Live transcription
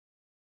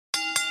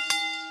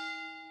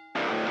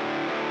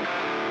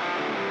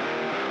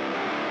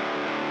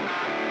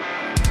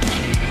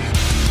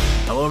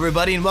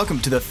everybody, and welcome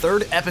to the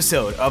third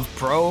episode of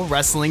Pro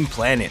Wrestling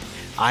Planet.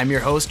 I'm your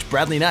host,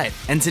 Bradley Knight,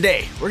 and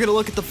today we're going to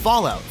look at the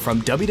fallout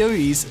from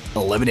WWE's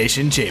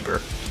Elimination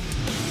Chamber.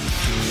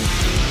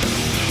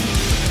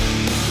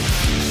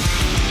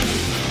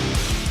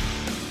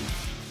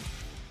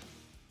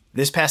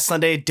 This past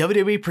Sunday,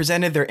 WWE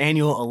presented their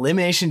annual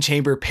Elimination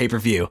Chamber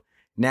pay-per-view.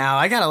 Now,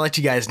 I gotta let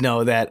you guys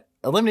know that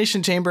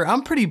Elimination Chamber,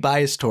 I'm pretty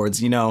biased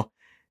towards,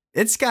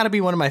 it's gotta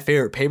be one of my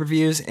favorite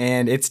pay-per-views,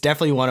 and it's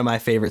definitely one of my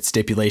favorite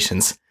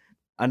stipulations.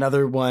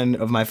 Another one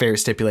of my favorite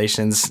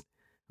stipulations,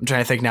 I'm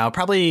trying to think now,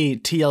 probably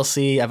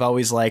TLC. I've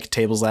always liked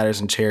tables, ladders,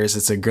 and chairs.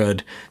 It's a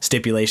good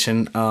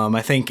stipulation.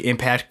 I think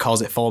Impact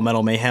calls it Full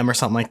Metal Mayhem or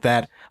something like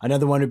that.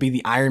 Another one would be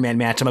the Iron Man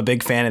match. I'm a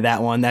big fan of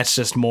that one. That's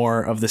just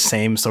more of the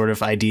same sort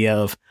of idea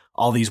of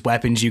all these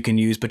weapons you can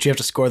use, but you have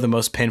to score the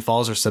most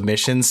pinfalls or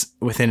submissions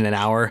within an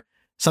hour.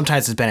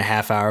 Sometimes it's been a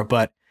half hour,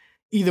 but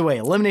either way,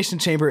 Elimination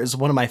Chamber is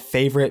one of my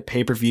favorite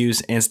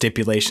pay-per-views and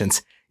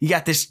stipulations. You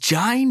got this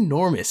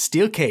ginormous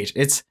steel cage.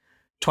 It's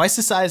twice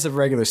the size of a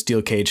regular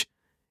steel cage,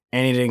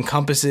 and it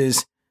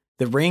encompasses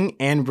the ring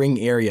and ring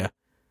area.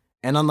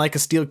 And unlike a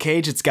steel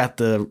cage, it's got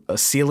the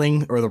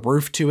ceiling or the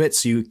roof to it,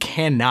 so you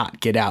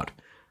cannot get out.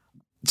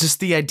 Just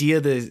the idea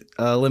of the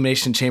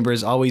Elimination Chamber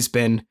has always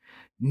been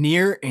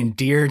near and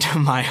dear to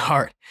my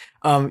heart.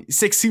 6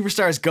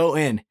 superstars go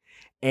in,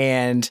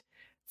 and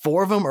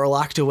 4 of them are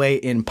locked away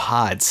in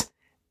pods.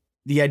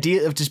 The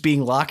idea of just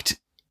being locked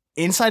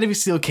inside of a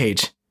steel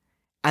cage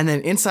and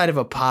then inside of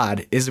a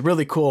pod is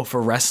really cool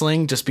for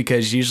wrestling, just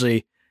because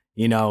usually,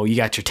 you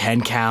got your 10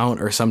 count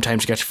or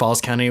sometimes you got your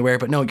falls count anywhere,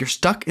 but no, you're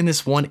stuck in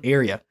this one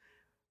area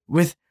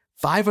with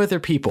 5 other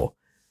people.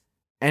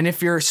 And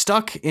if you're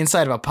stuck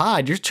inside of a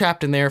pod, you're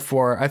trapped in there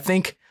for, I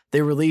think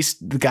they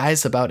released the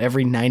guys about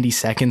every 90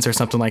 seconds or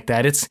something like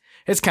that. It's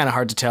kind of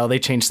hard to tell. They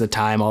change the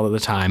time all of the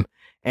time.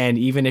 And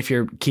even if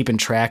you're keeping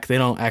track, they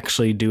don't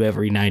actually do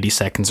every 90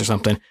 seconds or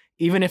something.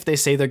 Even if they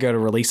say they're going to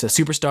release a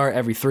superstar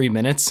every 3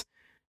 minutes,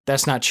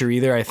 that's not true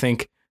either. I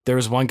think there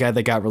was one guy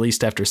that got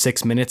released after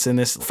 6 minutes in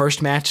this first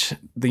match,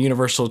 the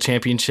Universal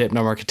Championship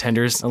No More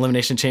Contenders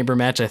Elimination Chamber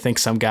match. I think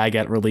some guy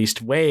got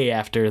released way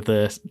after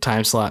the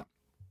time slot.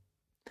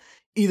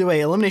 Either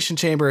way, Elimination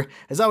Chamber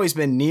has always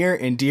been near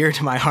and dear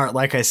to my heart.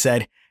 Like I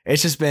said,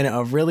 it's just been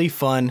a really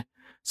fun,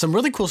 some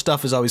really cool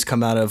stuff has always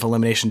come out of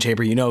Elimination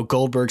Chamber.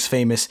 Goldberg's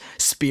famous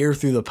spear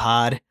through the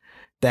pod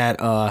that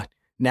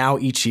now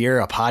each year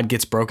a pod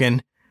gets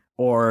broken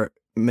or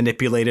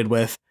manipulated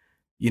with.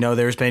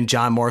 There's been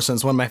John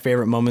Morrison's one of my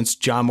favorite moments,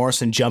 John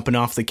Morrison jumping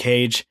off the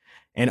cage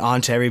and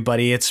onto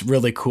everybody. It's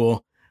really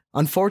cool.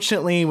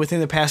 Unfortunately,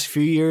 within the past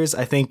few years,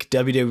 I think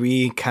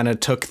WWE kind of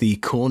took the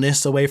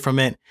coolness away from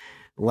it.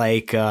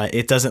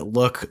 It doesn't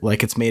look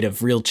like it's made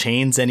of real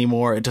chains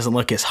anymore. It doesn't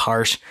look as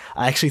harsh.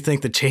 I actually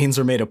think the chains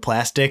were made of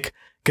plastic,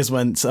 because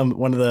when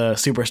one of the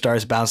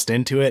superstars bounced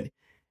into it,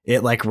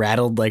 it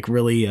rattled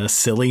really a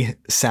silly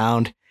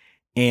sound,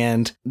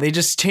 and they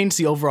just changed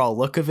the overall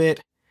look of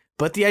it.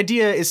 But the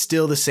idea is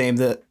still the same.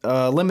 The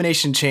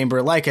Elimination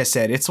Chamber, like I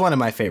said, it's one of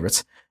my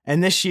favorites.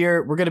 And this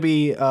year we're going to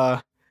be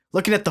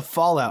looking at the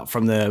fallout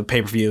from the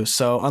pay-per-view.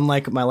 So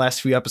unlike my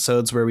last few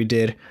episodes where we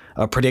did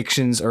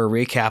predictions or a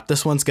recap,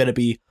 this one's going to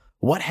be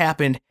what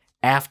happened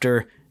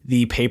after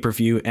the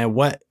pay-per-view and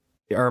what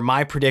are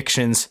my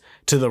predictions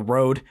to the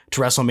road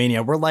to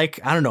WrestleMania.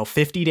 We're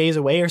 50 days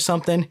away or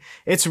something.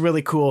 It's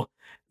really cool.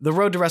 The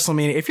road to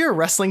WrestleMania, if you're a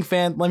wrestling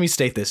fan, let me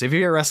state this. If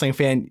you're a wrestling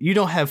fan, you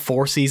don't have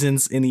 4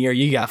 seasons in the year.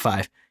 You got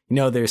 5.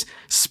 There's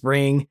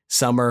spring,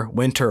 summer,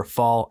 winter,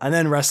 fall, and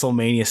then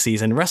WrestleMania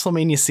season.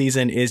 WrestleMania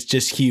season is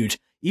just huge.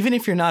 Even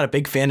if you're not a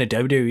big fan of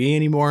WWE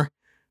anymore,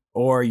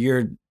 or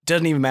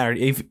doesn't even matter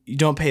if you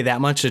don't pay that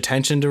much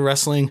attention to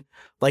wrestling,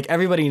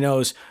 everybody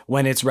knows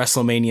when it's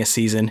WrestleMania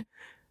season.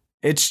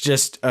 It's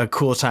just a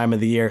cool time of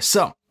the year.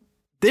 So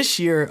this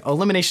year,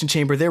 Elimination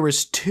Chamber, there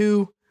was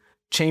 2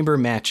 chamber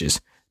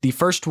matches. The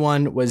first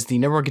one was the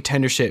number 1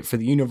 contendership for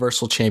the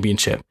Universal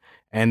Championship,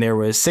 and there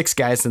was 6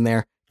 guys in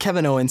there: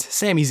 Kevin Owens,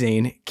 Sami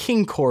Zayn,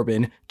 King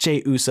Corbin,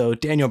 Jey Uso,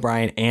 Daniel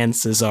Bryan, and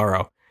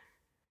Cesaro.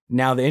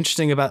 Now, the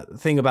interesting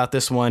thing about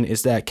this one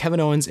is that Kevin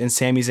Owens and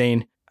Sami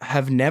Zayn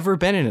have never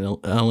been in an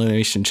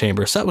Elimination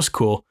Chamber, so that was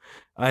cool.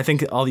 I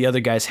think all the other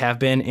guys have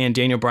been, and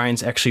Daniel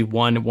Bryan's actually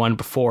won one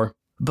before.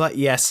 But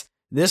yes,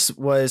 this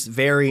was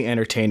very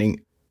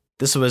entertaining.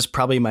 This was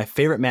probably my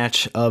favorite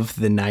match of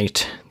the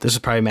night. This was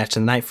probably match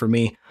of the night for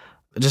me.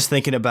 Just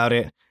thinking about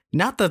it,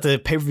 not that the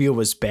pay-per-view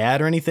was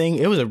bad or anything.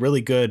 It was a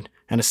really good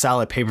and a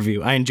solid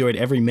pay-per-view. I enjoyed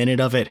every minute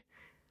of it.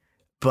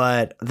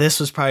 But this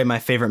was probably my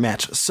favorite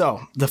match.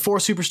 So, the 4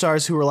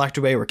 superstars who were locked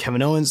away were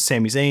Kevin Owens,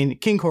 Sami Zayn,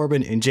 King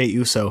Corbin, and Jey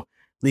Uso,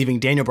 leaving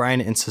Daniel Bryan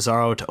and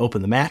Cesaro to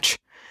open the match.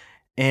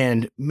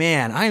 And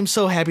man, I am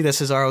so happy that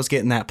Cesaro's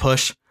getting that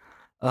push.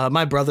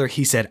 My brother,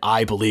 he said,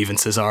 I believe in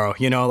Cesaro.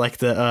 Like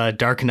the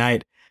Dark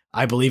Knight,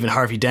 I believe in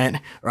Harvey Dent,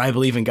 or I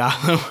believe in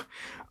Gotham.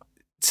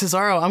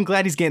 Cesaro, I'm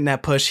glad he's getting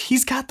that push.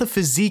 He's got the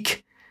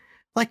physique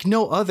like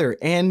no other.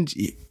 And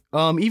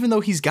even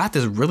though he's got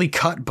this really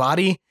cut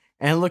body,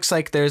 and it looks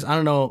like there's,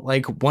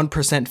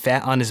 1%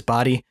 fat on his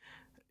body,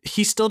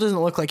 he still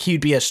doesn't look like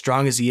he'd be as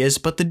strong as he is,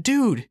 but the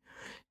dude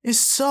is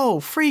so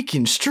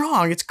freaking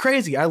strong. It's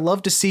crazy. I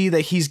love to see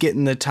that he's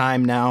getting the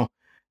time now.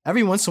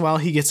 Every once in a while,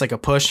 he gets like a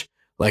push,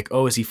 like,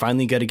 oh, is he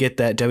finally going to get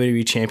that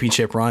WWE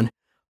Championship run?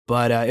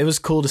 But it was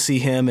cool to see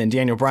him and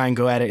Daniel Bryan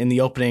go at it in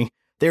the opening.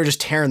 They were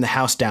just tearing the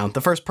house down.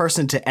 The first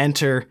person to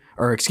exit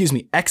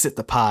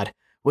the pod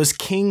was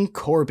King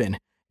Corbin.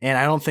 And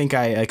I don't think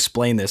I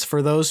explained this.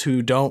 For those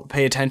who don't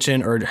pay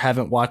attention or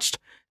haven't watched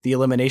the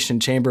Elimination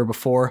Chamber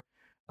before,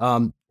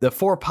 the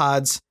 4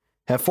 pods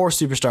have 4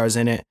 superstars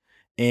in it.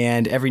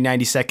 And every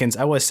 90 seconds,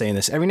 I was saying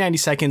this, every 90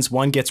 seconds,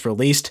 one gets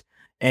released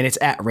and it's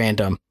at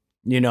random.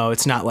 You know,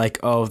 it's not like,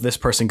 oh, this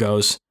person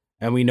goes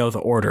and we know the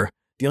order.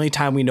 The only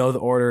time we know the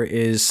order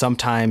is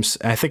sometimes,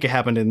 I think it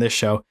happened in this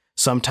show,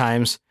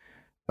 sometimes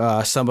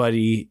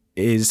somebody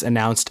is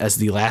announced as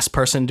the last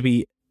person to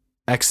be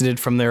exited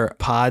from their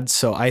pod.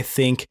 So I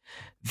think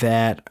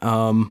that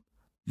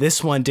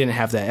this one didn't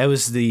have that. It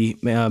was the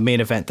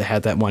main event that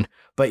had that one.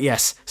 But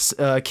yes,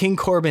 King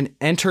Corbin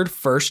entered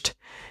first.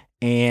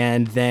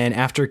 And then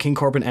after King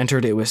Corbin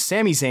entered, it was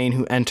Sami Zayn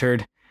who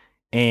entered.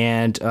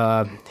 And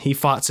he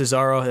fought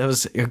Cesaro. It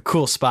was a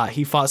cool spot.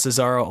 He fought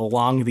Cesaro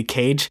along the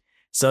cage.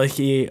 So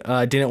he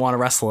didn't want to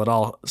wrestle at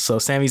all. So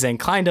Sami Zayn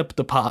climbed up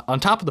the pod,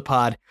 on top of the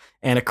pod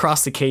and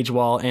across the cage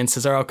wall, and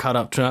Cesaro caught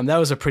up to him. That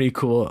was a pretty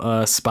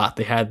cool spot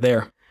they had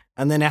there.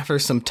 And then after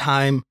some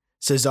time,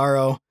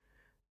 Cesaro,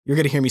 you're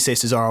going to hear me say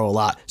Cesaro a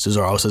lot.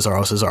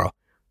 Cesaro.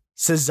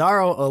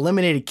 Cesaro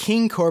eliminated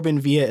King Corbin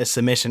via a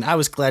submission. I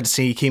was glad to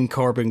see King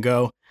Corbin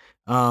go.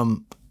 I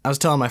was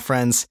telling my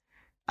friends,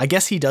 I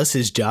guess he does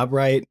his job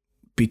right,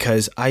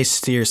 because I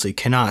seriously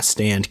cannot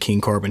stand King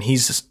Corbin.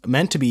 He's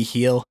meant to be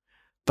heel,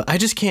 but I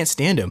just can't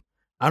stand him.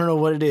 I don't know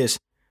what it is.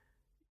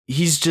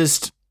 He's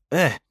just,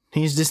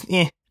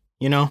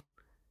 you know.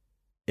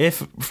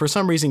 If for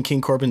some reason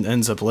King Corbin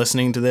ends up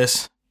listening to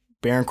this,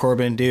 Baron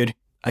Corbin, dude,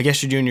 I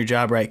guess you're doing your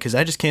job right, because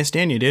I just can't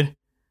stand you, dude.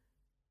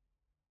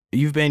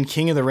 You've been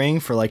king of the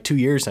ring for like 2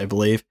 years, I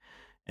believe,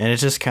 and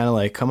it's just kind of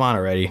like, come on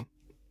already.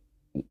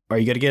 Are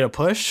you going to get a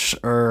push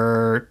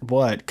or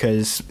what?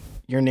 Because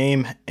your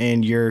name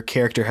and your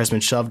character has been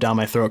shoved down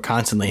my throat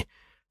constantly.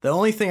 The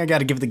only thing I got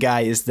to give the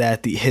guy is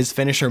that his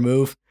finisher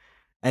move,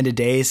 End of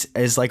Days,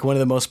 is like one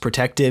of the most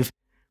protected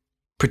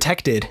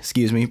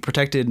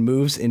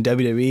moves in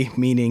WWE,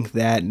 meaning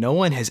that no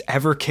one has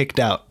ever kicked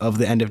out of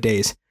the End of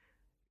Days.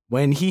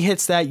 When he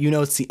hits that, you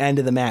know it's the end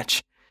of the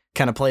match.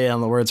 Kind of play it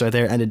on the words right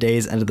there, End of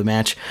Days, end of the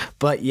match.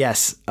 But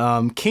yes,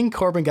 King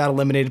Corbin got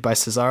eliminated by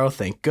Cesaro,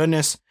 thank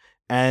goodness.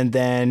 And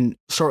then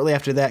shortly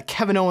after that,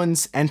 Kevin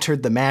Owens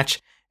entered the match,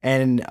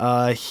 and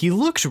he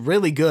looked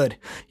really good.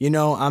 You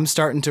know, I'm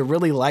starting to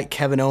really like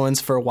Kevin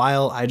Owens. For a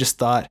while, I just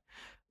thought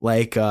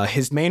like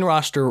his main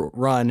roster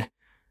run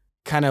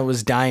kind of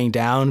was dying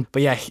down.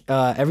 But yeah,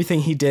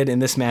 everything he did in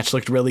this match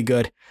looked really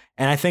good.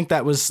 And I think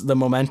that was the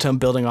momentum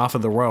building off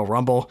of the Royal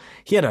Rumble.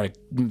 He had a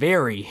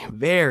very,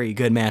 very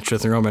good match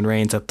with Roman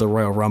Reigns at the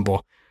Royal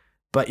Rumble.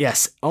 But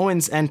yes,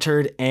 Owens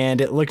entered,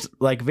 and it looked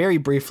like very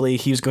briefly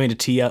he was going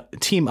to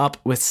team up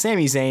with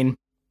Sami Zayn.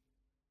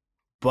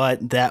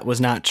 But that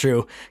was not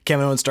true.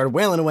 Kevin Owens started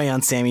wailing away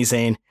on Sami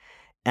Zayn.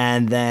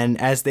 And then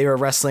as they were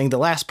wrestling, the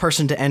last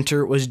person to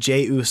enter was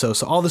Jey Uso.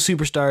 So all the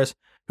superstars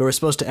who were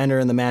supposed to enter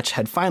in the match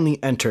had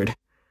finally entered.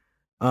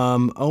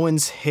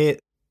 Owens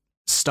hit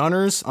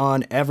stunners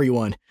on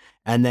everyone,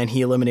 and then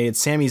he eliminated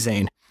Sami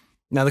Zayn.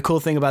 Now, the cool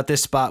thing about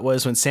this spot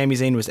was when Sami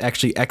Zayn was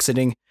actually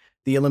exiting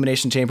the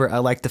Elimination Chamber, I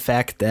like the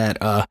fact that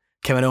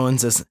Kevin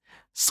Owens is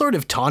sort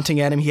of taunting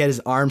at him. He had his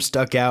arm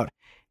stuck out,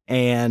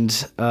 and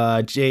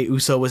Jey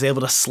Uso was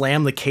able to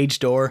slam the cage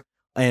door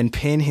and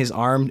pin his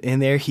arm in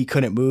there. He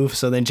couldn't move,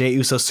 so then Jey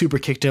Uso super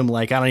kicked him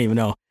like, I don't even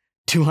know,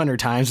 200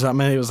 times or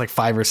something. It was like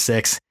 5 or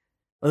 6.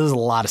 It was a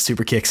lot of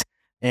super kicks.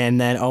 And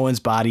then Owens'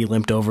 body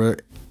limped over,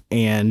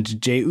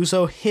 and Jey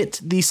Uso hit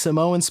the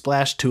Samoan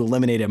splash to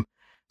eliminate him.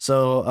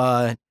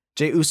 So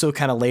Jey Uso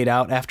kind of laid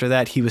out after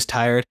that. He was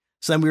tired.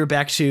 So then we were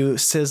back to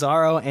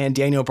Cesaro and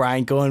Daniel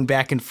Bryan going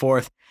back and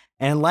forth.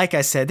 And like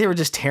I said, they were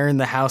just tearing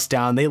the house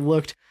down. They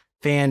looked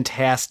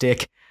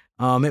fantastic.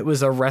 It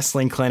was a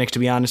wrestling clinic, to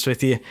be honest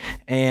with you.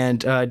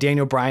 And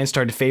Daniel Bryan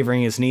started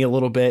favoring his knee a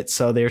little bit,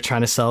 so they were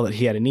trying to sell that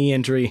he had a knee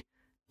injury.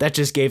 That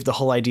just gave the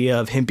whole idea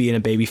of him being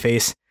a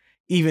babyface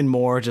even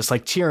more, just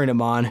like cheering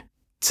him on.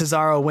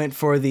 Cesaro went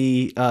for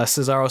the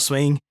Cesaro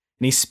swing, and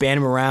he span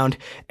him around,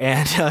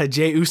 and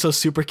Jey Uso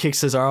super kicked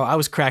Cesaro. I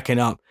was cracking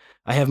up.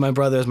 I have my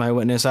brother as my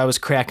witness. I was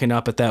cracking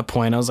up at that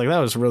point. I was like, that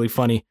was really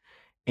funny.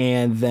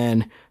 And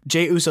then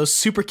Jey Uso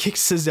super kicked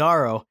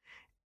Cesaro,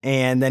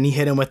 and then he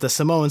hit him with the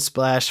Samoan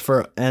splash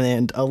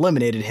and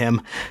eliminated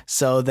him.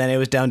 So then it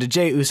was down to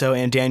Jey Uso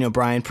and Daniel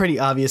Bryan. Pretty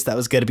obvious that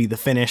was going to be the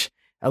finish,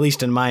 at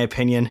least in my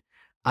opinion.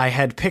 I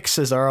had picked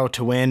Cesaro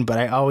to win,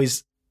 but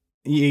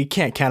you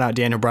can't count out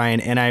Daniel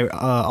Bryan, and I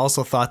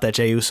also thought that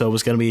Jey Uso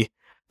was going to be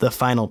the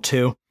final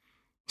 2.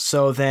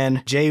 So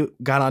then Jey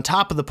got on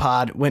top of the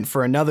pod, went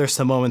for another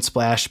Samoan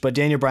splash, but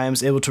Daniel Bryan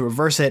was able to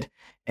reverse it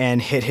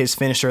and hit his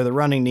finisher, the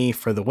running knee,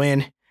 for the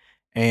win.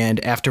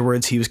 And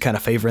afterwards, he was kind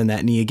of favoring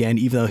that knee again,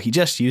 even though he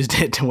just used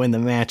it to win the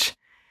match.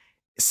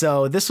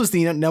 So this was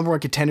the number one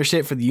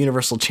contendership for the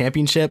Universal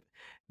Championship.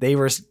 They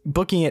were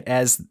booking it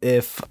as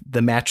if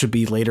the match would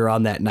be later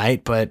on that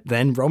night, but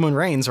then Roman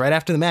Reigns, right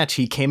after the match,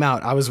 he came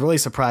out. I was really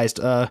surprised.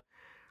 Like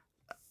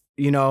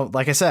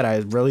I said, I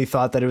really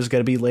thought that it was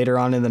going to be later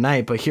on in the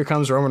night, but here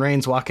comes Roman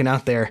Reigns walking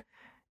out there,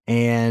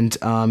 and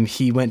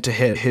he went to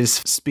hit his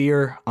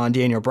spear on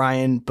Daniel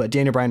Bryan, but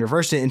Daniel Bryan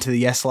reversed it into the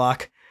yes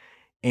lock.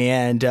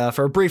 And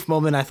for a brief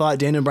moment, I thought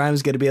Daniel Bryan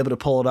was going to be able to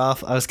pull it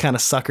off. I was kind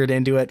of suckered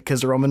into it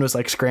because Roman was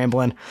like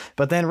scrambling.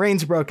 But then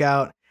Reigns broke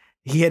out.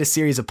 He hit a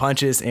series of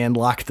punches and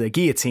locked the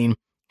guillotine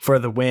for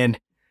the win.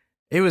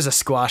 It was a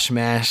squash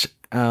match.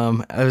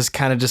 I was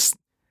kind of just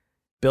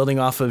building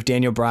off of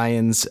Daniel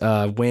Bryan's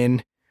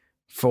win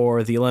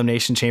for the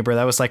Elimination Chamber.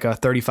 That was like a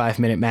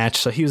 35-minute match,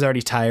 so he was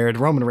already tired.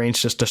 Roman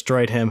Reigns just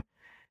destroyed him.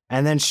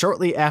 And then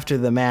shortly after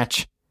the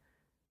match,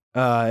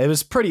 it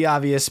was pretty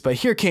obvious, but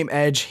here came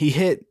Edge. He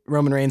hit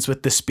Roman Reigns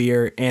with the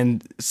spear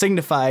and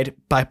signified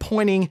by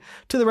pointing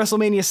to the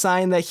WrestleMania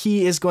sign that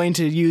he is going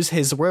to use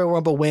his Royal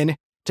Rumble win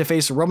to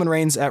face Roman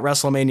Reigns at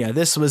WrestleMania.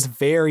 This was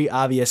very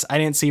obvious. I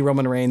didn't see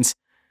Roman Reigns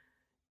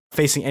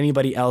facing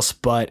anybody else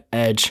but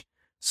Edge.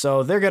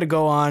 So they're going to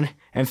go on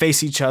and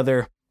face each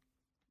other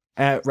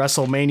at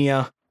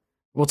WrestleMania.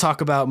 We'll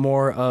talk about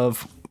more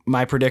of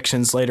my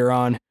predictions later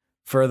on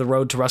for the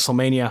road to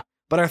WrestleMania.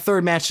 But our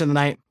third match of the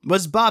night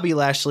was Bobby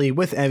Lashley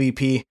with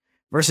MVP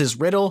versus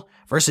Riddle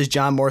versus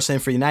John Morrison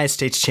for the United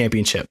States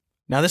Championship.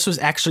 Now, this was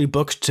actually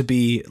booked to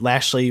be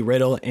Lashley,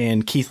 Riddle,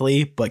 and Keith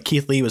Lee, but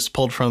Keith Lee was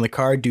pulled from the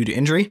card due to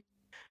injury.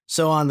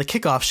 So on the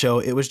kickoff show,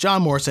 it was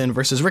John Morrison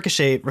versus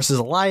Ricochet versus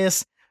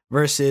Elias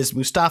versus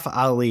Mustafa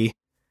Ali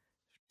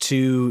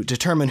to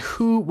determine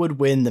who would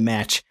win the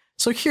match.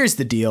 So here's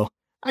the deal.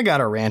 I got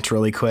to rant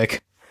really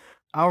quick.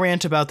 I'll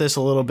rant about this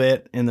a little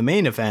bit in the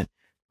main event.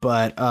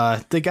 But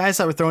the guys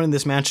that were thrown in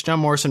this match, John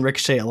Morrison,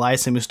 Ricochet,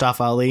 Elias, and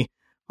Mustafa Ali,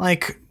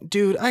 like,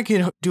 dude, I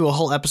could do a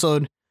whole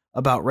episode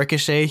about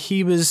Ricochet.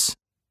 He was,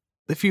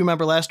 if you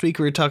remember last week,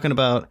 we were talking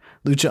about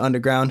Lucha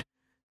Underground.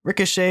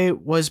 Ricochet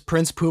was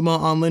Prince Puma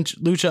on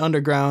Lucha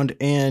Underground,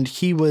 and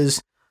he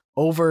was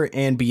over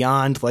and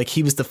beyond. Like,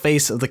 he was the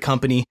face of the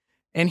company,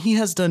 and he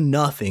has done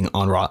nothing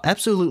on Raw.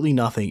 Absolutely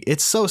nothing.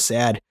 It's so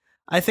sad.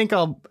 I think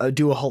I'll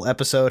do a whole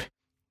episode.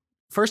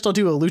 First, I'll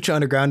do a Lucha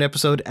Underground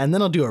episode, and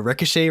then I'll do a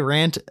Ricochet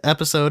rant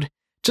episode.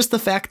 Just the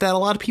fact that a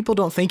lot of people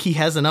don't think he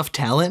has enough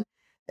talent,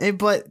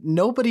 but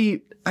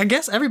I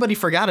guess everybody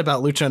forgot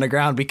about Lucha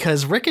Underground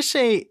because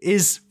Ricochet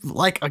is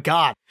like a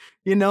god.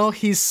 You know,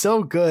 he's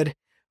so good.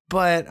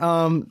 But,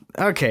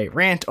 okay,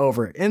 rant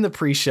over. In the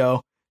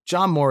pre-show,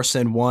 John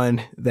Morrison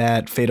won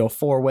that Fatal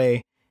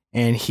 4-Way,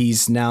 and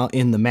he's now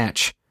in the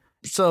match.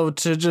 So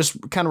to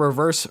just kind of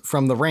reverse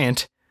from the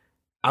rant,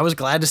 I was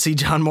glad to see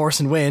John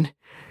Morrison win.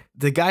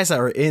 The guys that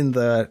were in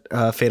the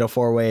Fatal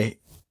 4-Way,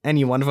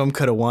 any one of them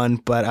could have won,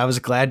 but I was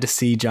glad to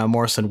see John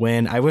Morrison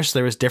win. I wish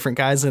there was different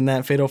guys in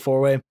that Fatal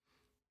 4-Way,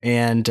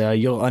 and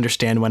you'll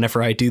understand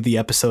whenever I do the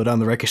episode on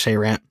the Ricochet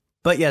rant.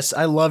 But yes,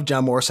 I love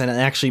John Morrison. I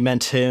actually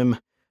met him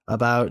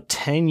about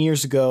 10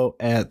 years ago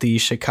at the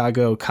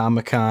Chicago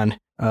Comic-Con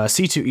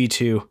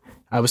C2E2.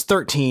 I was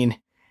 13,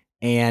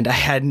 and I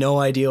had no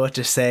idea what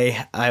to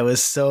say. I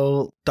was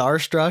so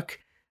starstruck.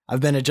 I've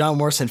been a John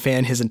Morrison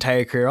fan his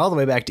entire career, all the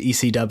way back to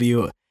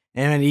ECW.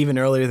 And even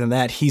earlier than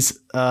that, he's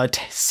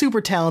super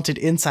talented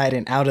inside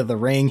and out of the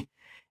ring.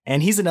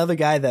 And he's another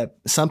guy that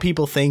some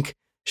people think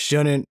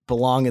shouldn't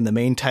belong in the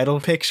main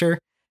title picture.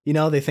 You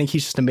know, they think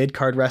he's just a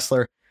mid-card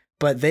wrestler.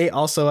 But they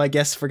also, I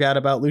guess, forgot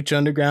about Lucha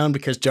Underground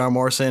because John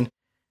Morrison,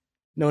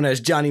 known as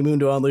Johnny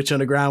Mundo on Lucha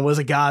Underground, was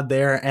a god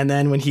there. And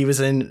then when he was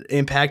in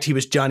Impact, he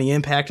was Johnny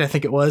Impact, I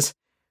think it was.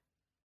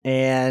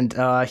 And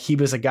he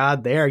was a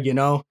god there, you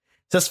know,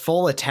 just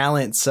full of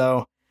talent.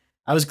 So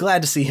I was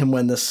glad to see him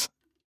win this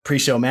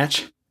pre-show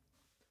match.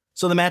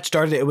 So the match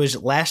started. It was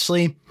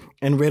Lashley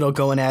and Riddle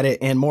going at it,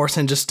 and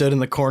Morrison just stood in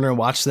the corner and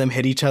watched them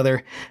hit each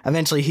other.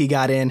 Eventually he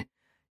got in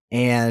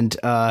and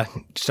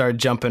started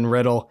jumping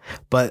Riddle,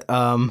 but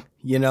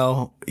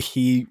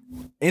he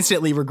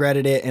instantly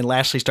regretted it, and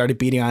Lashley started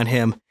beating on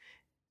him.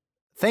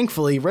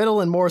 Thankfully,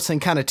 Riddle and Morrison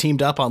kind of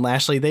teamed up on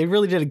Lashley. They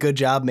really did a good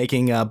job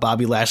making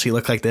Bobby Lashley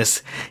look like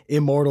this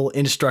immortal,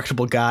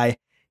 indestructible guy.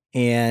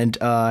 And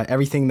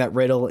everything that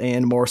Riddle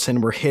and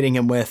Morrison were hitting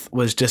him with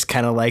was just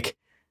kind of like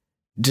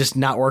just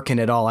not working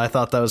at all. I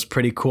thought that was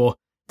pretty cool.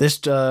 This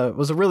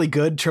was a really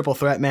good triple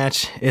threat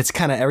match. It's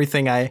kind of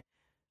everything I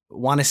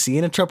want to see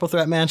in a triple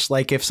threat match.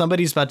 Like if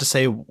somebody's about to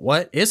say,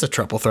 what is a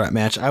triple threat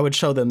match? I would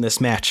show them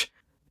this match.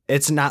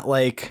 It's not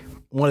like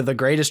one of the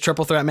greatest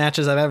triple threat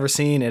matches I've ever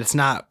seen. It's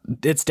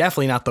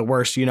definitely not the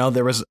worst. You know,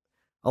 there was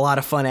a lot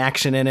of fun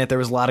action in it. There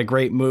was a lot of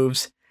great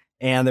moves,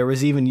 and there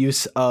was even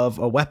use of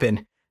a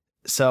weapon.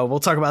 So we'll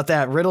talk about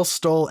that. Riddle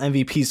stole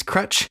MVP's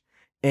crutch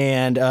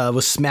and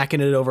was smacking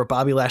it over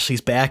Bobby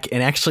Lashley's back.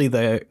 And actually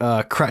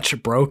the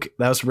crutch broke.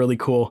 That was really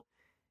cool.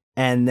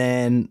 And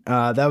then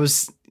that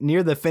was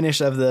near the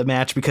finish of the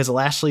match because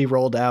Lashley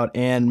rolled out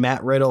and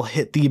Matt Riddle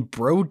hit the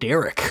Bro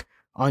Derek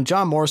on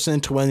John Morrison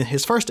to win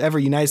his first ever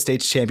United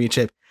States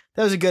Championship.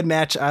 That was a good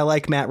match. I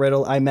like Matt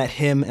Riddle. I met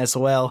him as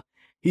well.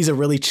 He's a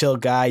really chill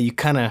guy. You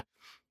kind of,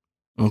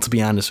 well, to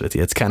be honest with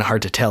you, it's kind of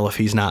hard to tell if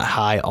he's not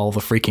high all the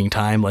freaking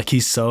time. Like,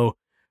 he's so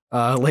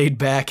laid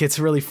back. It's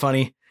really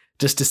funny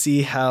just to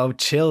see how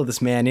chill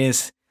this man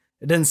is.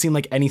 It doesn't seem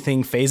like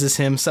anything phases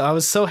him. So I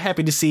was so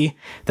happy to see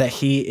that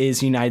he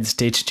is United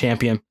States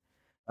champion.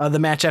 The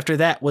match after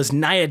that was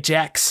Nia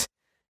Jax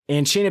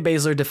and Shayna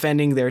Baszler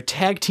defending their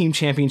tag team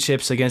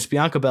championships against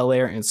Bianca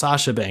Belair and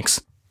Sasha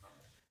Banks.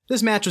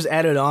 This match was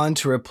added on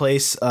to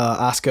replace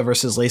Asuka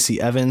versus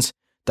Lacey Evans.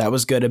 That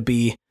was going to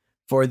be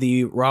for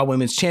the Raw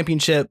Women's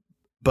Championship,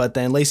 but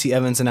then Lacey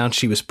Evans announced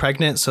she was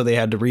pregnant, so they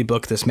had to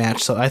rebook this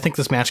match. So I think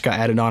this match got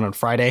added on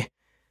Friday.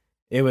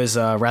 It was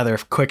a rather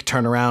quick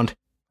turnaround.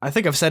 I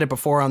think I've said it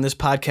before on this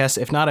podcast.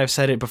 If not, I've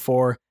said it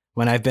before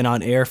when I've been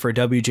on air for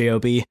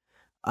WJOB.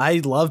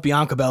 I love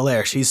Bianca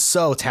Belair. She's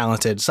so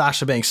talented.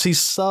 Sasha Banks, she's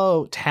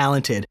so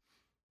talented.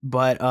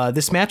 But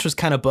this match was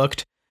kind of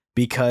booked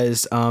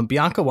because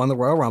Bianca won the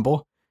Royal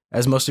Rumble.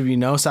 As most of you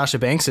know, Sasha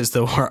Banks is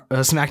the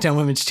SmackDown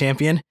Women's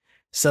Champion.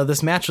 So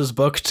this match was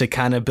booked to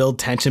kind of build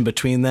tension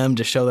between them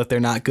to show that they're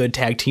not good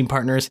tag team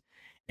partners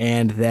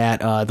and that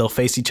they'll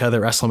face each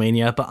other at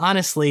WrestleMania. But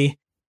honestly,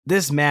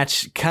 this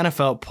match kind of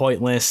felt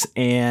pointless,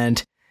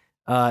 and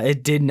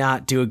it did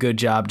not do a good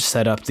job to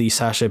set up the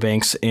Sasha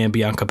Banks and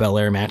Bianca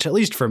Belair match, at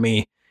least for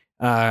me.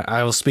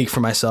 I will speak for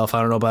myself.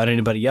 I don't know about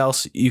anybody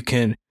else. You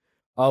can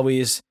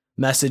always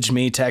message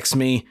me, text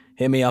me,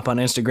 hit me up on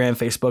Instagram,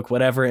 Facebook,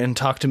 whatever, and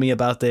talk to me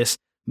about this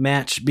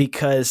match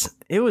because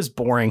it was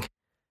boring.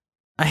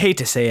 I hate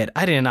to say it.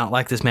 I did not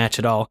like this match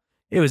at all.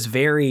 It was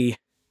very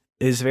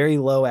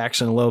low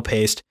action, low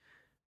paced.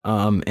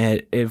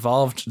 It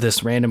involved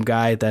this random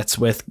guy that's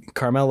with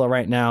Carmella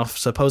right now.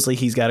 Supposedly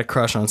he's got a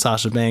crush on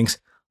Sasha Banks,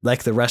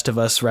 like the rest of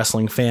us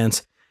wrestling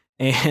fans.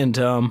 And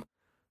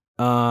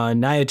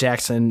Nia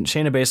Jax and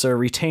Shayna Baszler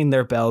retained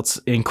their belts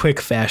in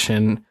quick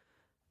fashion.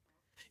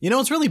 You know,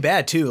 it's really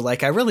bad too.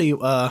 Like, I really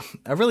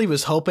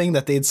was hoping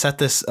that they'd set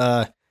this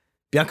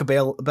Bianca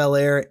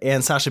Belair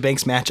and Sasha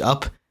Banks match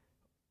up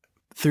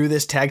through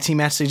this tag team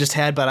match they just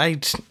had,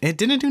 but it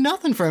didn't do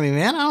nothing for me,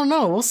 man. I don't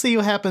know. We'll see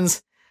what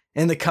happens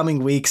in the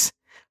coming weeks.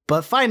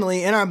 But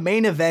finally, in our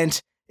main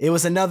event, it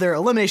was another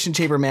Elimination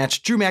Chamber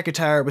match. Drew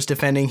McIntyre was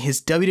defending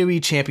his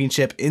WWE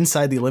Championship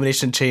inside the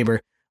Elimination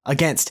Chamber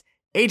against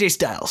AJ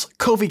Styles,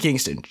 Kofi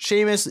Kingston,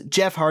 Sheamus,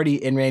 Jeff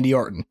Hardy, and Randy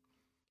Orton.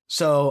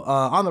 So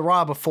on the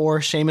Raw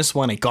before, Sheamus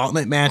won a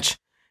gauntlet match,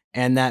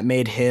 and that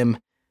made him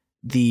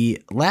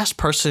the last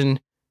person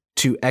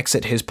to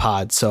exit his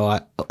pod. So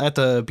at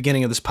the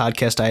beginning of this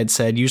podcast, I had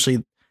said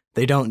usually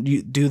they don't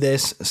do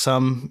this.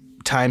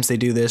 Sometimes they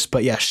do this.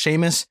 But yeah,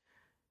 Sheamus,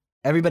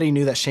 everybody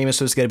knew that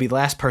Sheamus was going to be the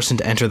last person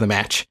to enter the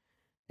match.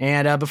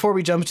 And before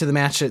we jump into the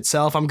match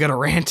itself, I'm going to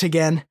rant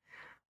again.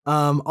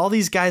 All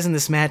these guys in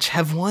this match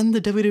have won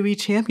the WWE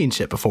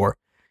Championship before.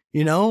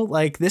 You know,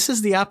 like, this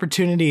is the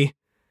opportunity.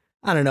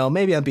 I don't know,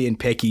 maybe I'm being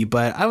picky,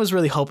 but I was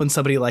really hoping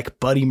somebody like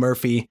Buddy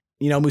Murphy,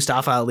 you know,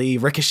 Mustafa Ali,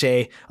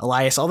 Ricochet,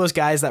 Elias, all those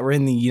guys that were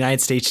in the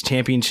United States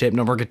Championship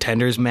No More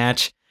Contenders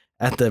match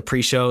at the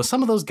pre-show,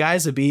 some of those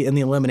guys would be in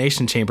the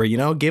Elimination Chamber, you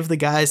know, give the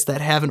guys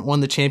that haven't won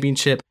the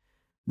championship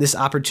this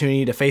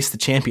opportunity to face the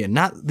champion,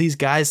 not these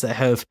guys that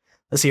have,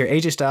 let's see here,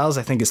 AJ Styles,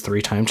 I think is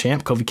 3-time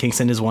champ, Kofi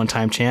Kingston is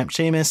 1-time champ,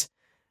 Sheamus.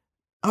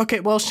 Okay,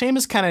 well,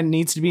 Sheamus kind of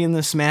needs to be in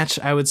this match,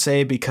 I would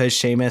say, because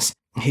Sheamus,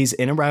 he's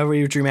in a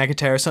rivalry with Drew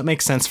McIntyre, so it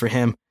makes sense for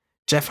him.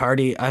 Jeff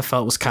Hardy, I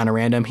felt, was kind of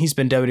random. He's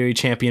been WWE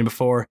champion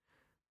before.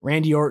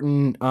 Randy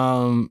Orton,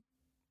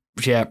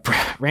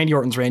 Randy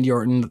Orton's Randy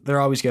Orton.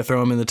 They're always going to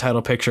throw him in the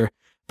title picture.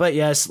 But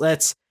yes,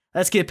 let's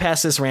get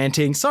past this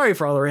ranting. Sorry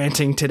for all the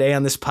ranting today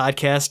on this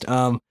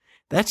podcast.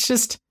 It's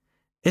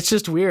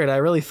just weird. I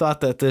really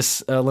thought that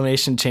this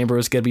Elimination Chamber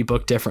was going to be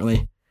booked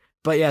differently.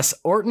 But yes,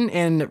 Orton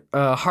and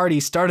Hardy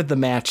started the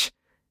match,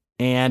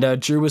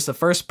 and Drew was the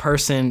first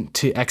person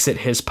to exit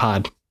his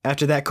pod.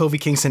 After that, Kofi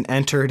Kingston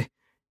entered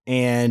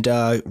and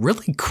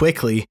really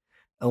quickly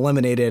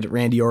eliminated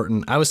Randy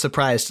Orton. I was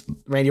surprised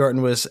Randy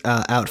Orton was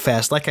out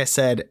fast. Like I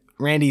said,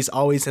 Randy's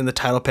always in the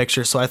title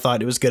picture, so I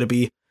thought it was going to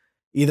be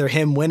either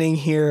him winning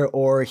here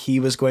or he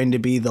was going to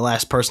be the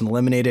last person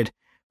eliminated.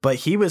 But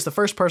he was the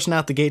first person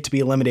out the gate to be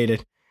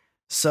eliminated.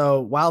 So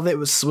while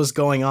this was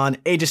going on,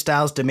 AJ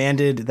Styles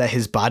demanded that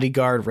his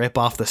bodyguard rip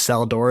off the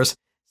cell doors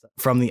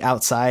from the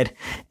outside,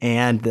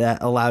 and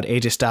that allowed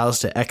AJ Styles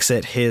to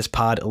exit his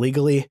pod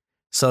illegally.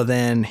 So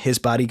then his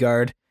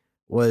bodyguard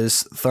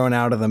was thrown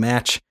out of the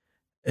match,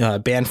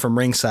 banned from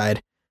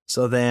ringside.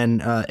 So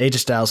then AJ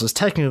Styles was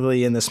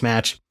technically in this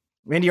match.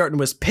 Randy Orton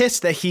was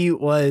pissed that he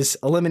was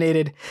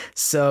eliminated,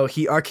 so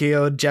he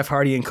RKO'd Jeff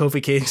Hardy and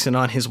Kofi Kingston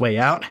on his way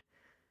out.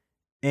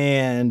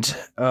 And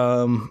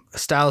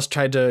Styles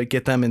tried to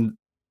get them in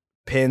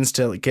pins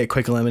to get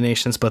quick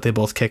eliminations, but they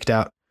both kicked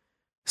out.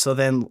 So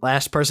then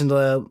last person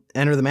to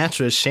enter the match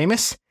was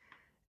Sheamus,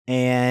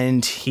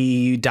 and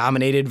he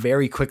dominated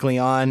very quickly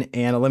on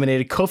and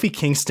eliminated Kofi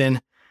Kingston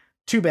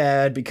Too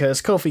bad,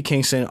 because Kofi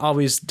Kingston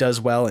always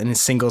does well in his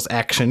singles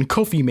action.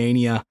 Kofi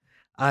Mania.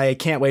 I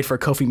can't wait for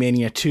Kofi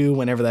Mania 2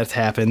 whenever that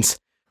happens.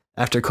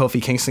 After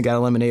Kofi Kingston got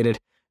eliminated,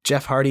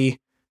 Jeff Hardy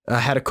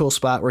had a cool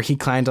spot where he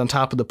climbed on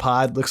top of the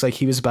pod. Looks like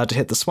he was about to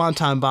hit the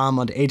Swanton Bomb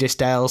onto AJ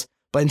Styles,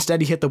 but instead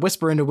he hit the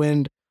Whisper in the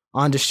Wind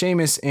onto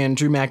Sheamus and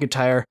Drew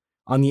McIntyre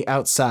on the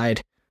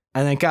outside,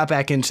 and then got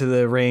back into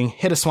the ring,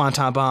 hit a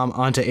Swanton Bomb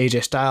onto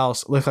AJ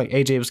Styles. Looked like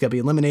AJ was going to be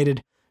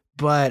eliminated,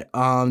 but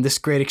this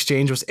great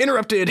exchange was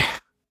interrupted,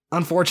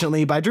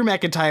 unfortunately, by Drew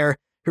McIntyre,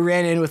 who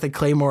ran in with a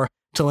Claymore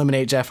to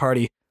eliminate Jeff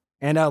Hardy.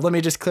 And let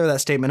me just clear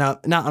that statement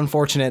up. Not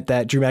unfortunate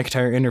that Drew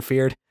McIntyre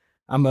interfered.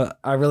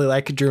 I really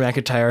like Drew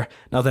McIntyre.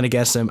 Nothing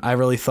against him. I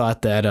really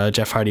thought that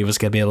Jeff Hardy was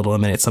going to be able to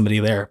eliminate somebody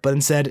there. But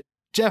instead,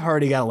 Jeff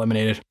Hardy got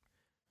eliminated.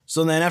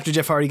 So then after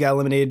Jeff Hardy got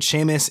eliminated,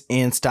 Sheamus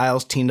and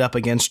Styles teamed up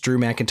against Drew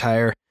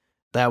McIntyre.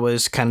 That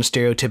was kind of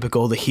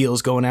stereotypical. The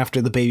heels going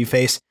after the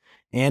babyface.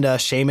 And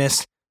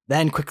Sheamus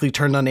then quickly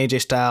turned on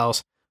AJ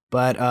Styles.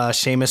 But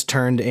Sheamus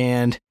turned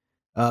and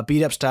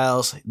beat up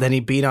Styles, then he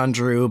beat on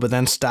Drew, but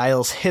then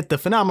Styles hit the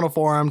Phenomenal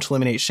Forearm to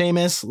eliminate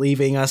Sheamus,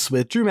 leaving us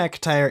with Drew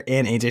McIntyre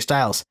and AJ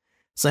Styles.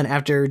 So then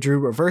after Drew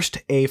reversed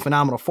a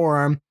Phenomenal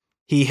Forearm,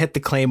 he hit the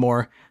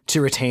Claymore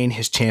to retain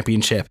his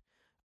championship.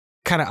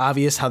 Kind of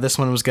obvious how this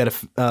one was going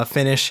to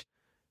finish,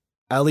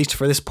 at least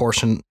for this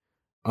portion.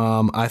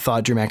 I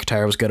thought Drew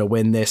McIntyre was going to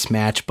win this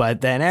match,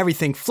 but then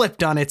everything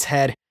flipped on its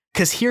head,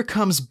 because here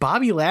comes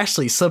Bobby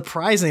Lashley,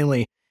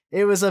 surprisingly.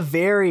 It was a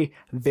very,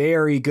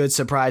 very good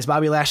surprise.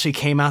 Bobby Lashley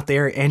came out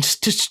there and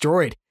just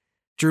destroyed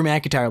Drew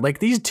McIntyre. Like,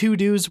 these two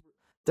dudes,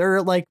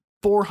 they're like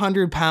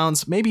 400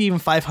 pounds, maybe even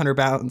 500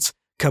 pounds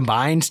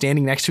combined,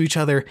 standing next to each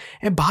other.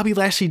 And Bobby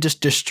Lashley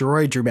just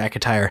destroyed Drew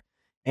McIntyre.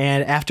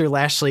 And after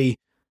Lashley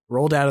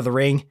rolled out of the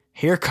ring,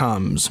 here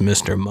comes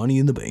Mr. Money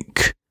in the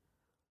Bank,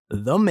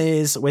 The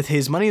Miz, with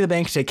his Money in the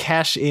Bank to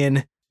cash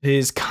in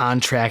his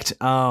contract.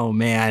 Oh,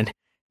 man.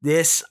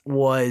 This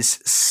was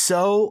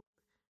so...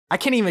 I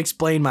can't even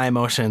explain my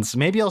emotions.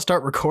 Maybe I'll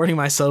start recording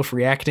myself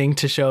reacting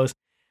to shows.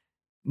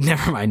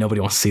 Never mind,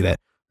 nobody wants to see that.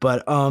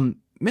 But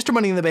Mr.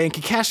 Money in the Bank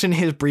cashed in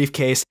his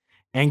briefcase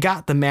and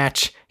got the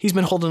match. He's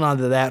been holding on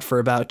to that for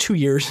about 2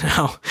 years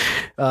now.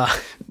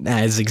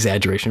 That is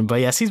exaggeration.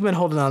 But yes, he's been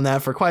holding on to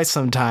that for quite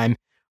some time.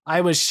 I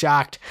was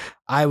shocked.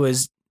 I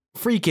was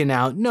freaking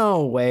out.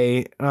 No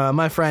way.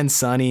 My friends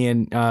Sonny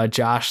and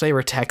Josh, they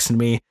were texting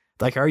me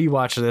like, are you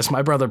watching this?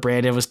 My brother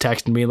Brandon was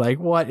texting me like,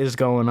 what is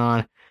going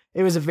on?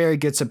 It was a very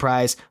good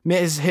surprise.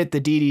 Miz hit the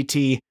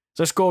DDT,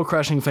 the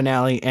skull-crushing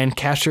finale, and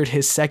captured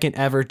his second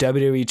ever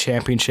WWE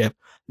Championship.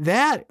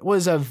 That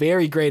was a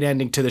very great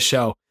ending to the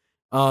show.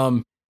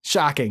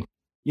 Shocking.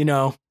 You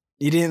know,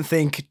 you didn't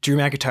think Drew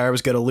McIntyre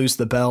was going to lose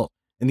the belt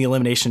in the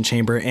Elimination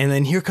Chamber, and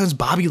then here comes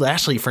Bobby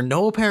Lashley for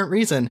no apparent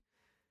reason.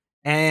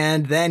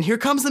 And then here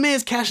comes The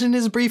Miz, cashing in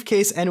his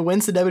briefcase and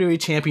wins the WWE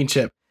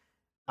Championship.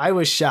 I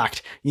was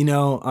shocked. You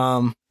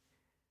know,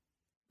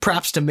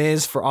 props to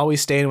Miz for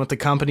always staying with the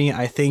company.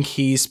 I think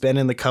he's been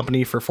in the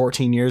company for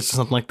 14 years or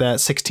something like that,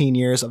 16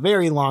 years, a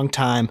very long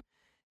time,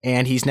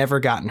 and he's never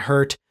gotten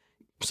hurt.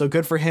 So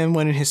good for him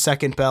winning his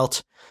second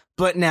belt.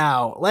 But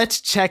now,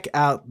 let's check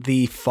out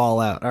the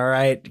fallout, all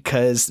right?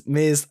 Because,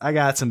 Miz, I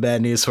got some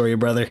bad news for you,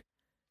 brother.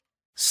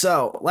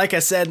 So, like I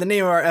said, the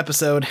name of our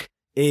episode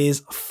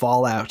is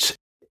Fallout.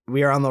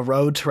 We are on the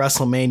road to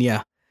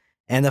WrestleMania,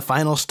 and the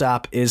final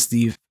stop is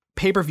the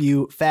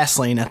pay-per-view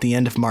Fastlane at the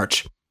end of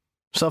March.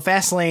 So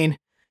Fastlane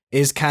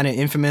is kind of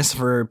infamous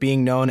for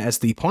being known as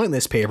the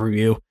pointless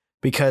pay-per-view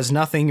because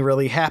nothing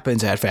really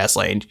happens at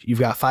Fastlane. You've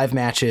got 5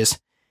 matches,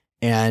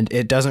 and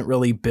it doesn't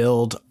really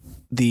build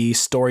the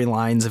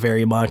storylines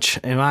very much,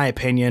 in my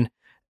opinion.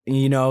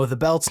 You know, the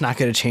belt's not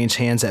going to change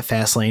hands at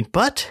Fastlane,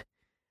 but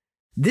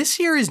this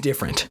year is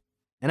different.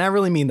 And I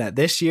really mean that.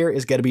 This year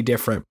is going to be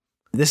different.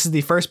 This is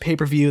the first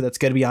pay-per-view that's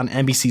going to be on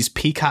NBC's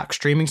Peacock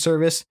streaming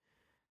service.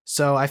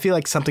 So I feel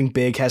like something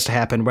big has to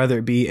happen, whether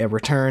it be a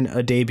return,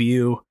 a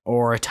debut,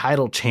 or a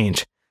title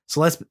change. So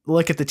let's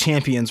look at the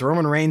champions.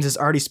 Roman Reigns is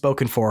already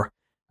spoken for.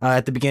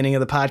 At the beginning of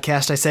the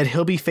podcast, I said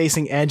he'll be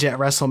facing Edge at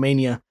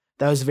WrestleMania.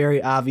 That was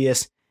very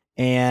obvious,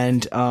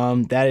 and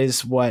that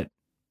is what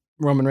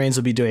Roman Reigns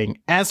will be doing.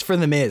 As for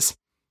The Miz,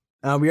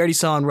 we already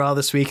saw on Raw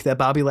this week that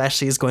Bobby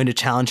Lashley is going to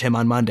challenge him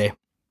on Monday.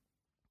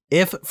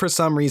 If, for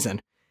some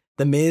reason,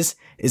 The Miz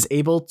is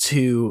able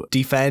to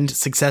defend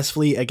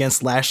successfully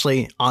against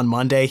Lashley on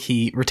Monday,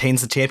 he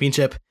retains the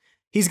championship,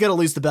 he's going to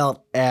lose the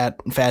belt at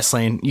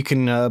Fastlane. You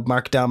can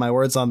mark down my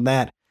words on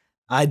that.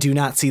 I do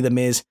not see The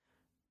Miz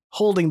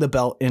holding the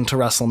belt into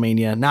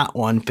WrestleMania, not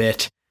one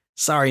bit.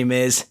 Sorry,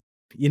 Miz.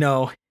 You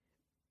know,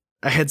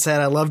 I had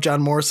said I love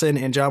John Morrison,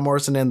 and John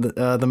Morrison and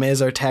the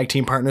Miz are tag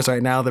team partners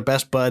right now. They're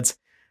best buds.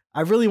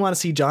 I really want to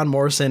see John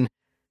Morrison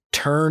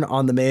turn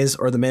on The Miz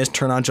or The Miz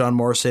turn on John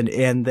Morrison,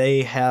 and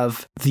they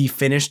have the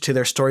finish to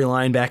their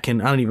storyline back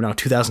in, I don't even know,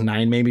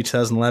 2009, maybe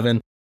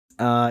 2011.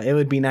 It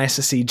would be nice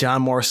to see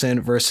John Morrison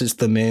versus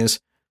The Miz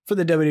for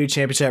the WWE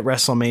Championship at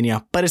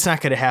WrestleMania, but it's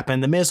not going to happen.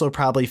 The Miz will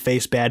probably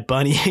face Bad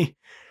Bunny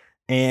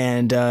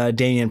and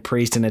Damian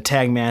Priest in a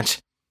tag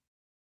match.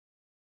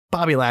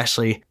 Bobby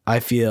Lashley,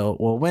 I feel,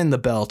 will win the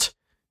belt.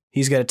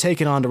 He's going to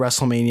take it on to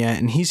WrestleMania,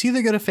 and he's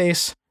either going to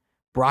face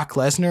Brock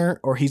Lesnar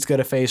or he's going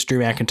to face Drew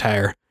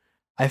McIntyre.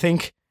 I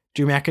think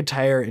Drew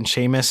McIntyre and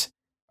Sheamus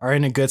are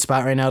in a good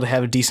spot right now to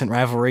have a decent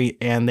rivalry,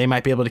 and they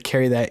might be able to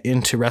carry that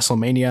into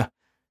WrestleMania.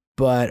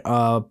 But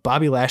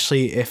Bobby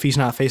Lashley, if he's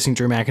not facing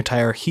Drew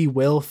McIntyre, he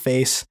will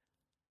face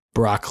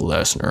Brock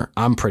Lesnar,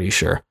 I'm pretty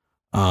sure.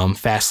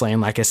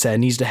 Fastlane, like I said,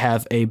 needs to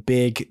have a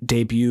big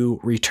debut,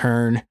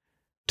 return,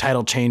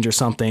 title change or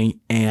something,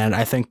 and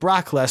I think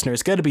Brock Lesnar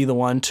is going to be the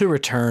one to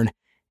return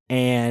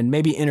and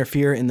maybe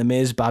interfere in the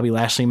Miz-Bobby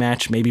Lashley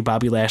match. Maybe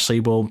Bobby Lashley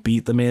will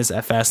beat the Miz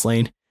at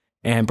Fastlane,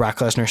 and Brock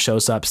Lesnar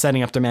shows up,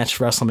 setting up the match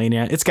for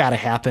WrestleMania. It's got to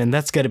happen.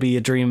 That's going to be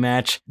a dream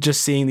match.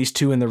 Just seeing these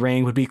two in the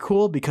ring would be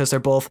cool because they're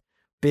both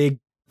big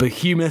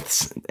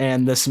behemoths,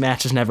 and this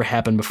match has never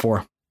happened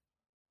before.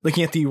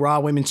 Looking at the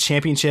Raw Women's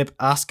Championship,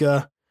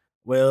 Asuka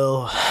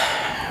will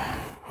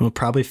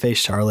probably face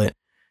Charlotte.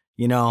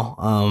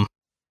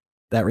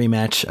 That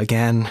rematch,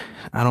 again,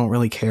 I don't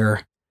really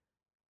care.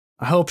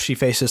 I hope she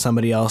faces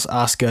somebody else.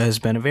 Asuka has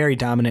been very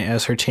dominant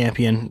as her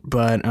champion,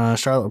 but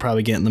Charlotte will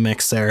probably get in the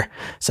mix there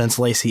since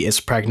Lacey is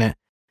pregnant.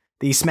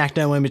 The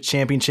SmackDown Women's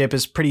Championship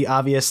is pretty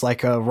obvious,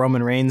 like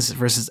Roman Reigns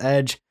versus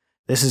Edge.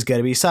 This is going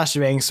to be Sasha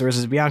Banks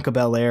versus Bianca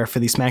Belair for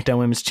the SmackDown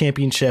Women's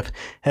Championship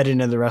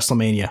heading into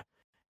WrestleMania.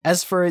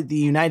 As for the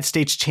United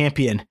States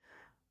Champion,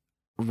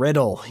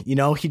 Riddle,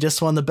 he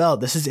just won the belt.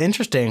 This is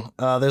interesting.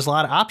 There's a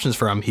lot of options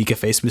for him. He could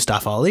face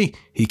Mustafa Ali.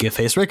 He could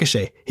face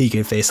Ricochet. He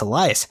could face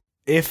Elias.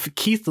 If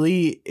Keith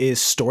Lee is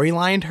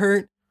storyline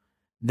hurt,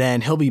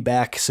 then he'll be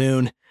back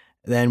soon.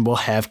 Then we'll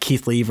have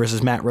Keith Lee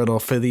versus Matt Riddle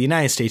for the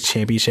United States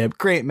Championship.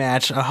 Great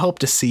match. I hope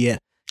to see it.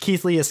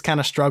 Keith Lee has kind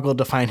of struggled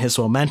to find his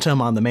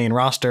momentum on the main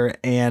roster,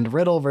 and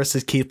Riddle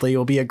versus Keith Lee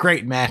will be a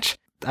great match.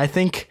 I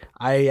think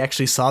I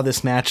actually saw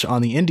this match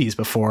on the Indies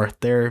before.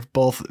 They're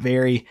both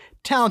very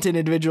talented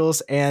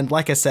individuals, and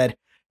like I said,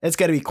 it's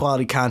got to be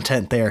quality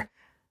content there.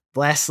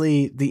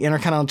 Lastly, the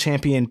Intercontinental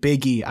Champion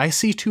Big E. I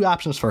see two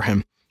options for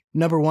him.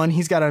 Number one,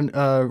 he's got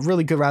a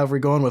really good rivalry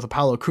going with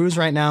Apollo Crews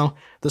right now.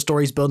 The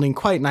story's building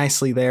quite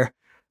nicely there.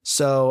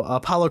 So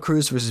Apollo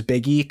Crews versus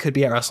Big E could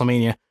be at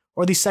WrestleMania.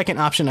 Or the second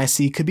option I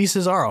see could be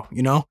Cesaro,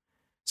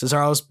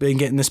 Cesaro's been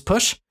getting this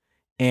push,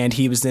 and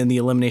he was in the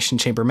Elimination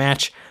Chamber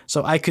match.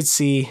 So I could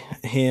see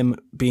him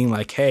being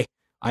like, hey,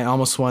 I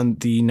almost won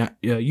the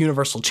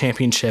Universal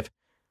Championship.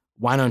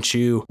 Why don't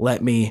you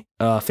let me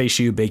face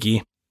you, Big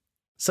E?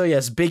 So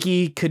yes, Big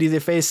E could either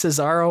face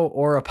Cesaro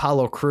or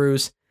Apollo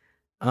Crews.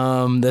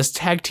 This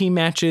tag team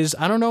matches,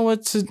 I don't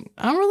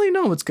really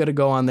know what's going to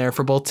go on there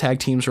for both tag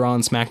teams, Raw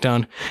and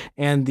SmackDown.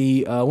 And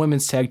the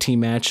women's tag team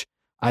match,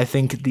 I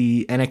think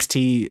the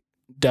NXT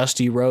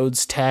Dusty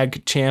Rhodes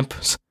tag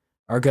champs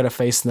are going to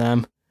face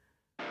them.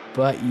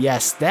 But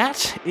yes,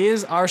 that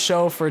is our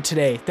show for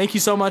today. Thank you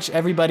so much,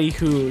 everybody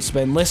who's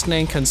been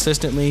listening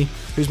consistently,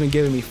 who's been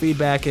giving me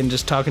feedback and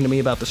just talking to me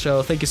about the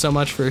show. Thank you so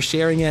much for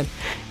sharing it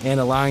and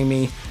allowing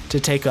me to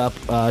take up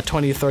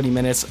 20 to 30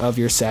 minutes of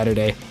your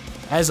Saturday.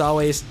 As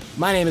always,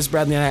 my name is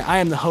Bradley, and I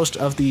am the host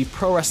of the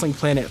Pro Wrestling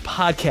Planet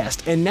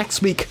podcast. And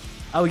next week,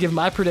 I will give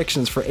my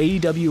predictions for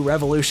AEW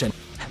Revolution.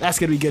 That's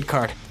going to be a good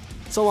card.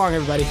 So long,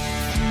 everybody.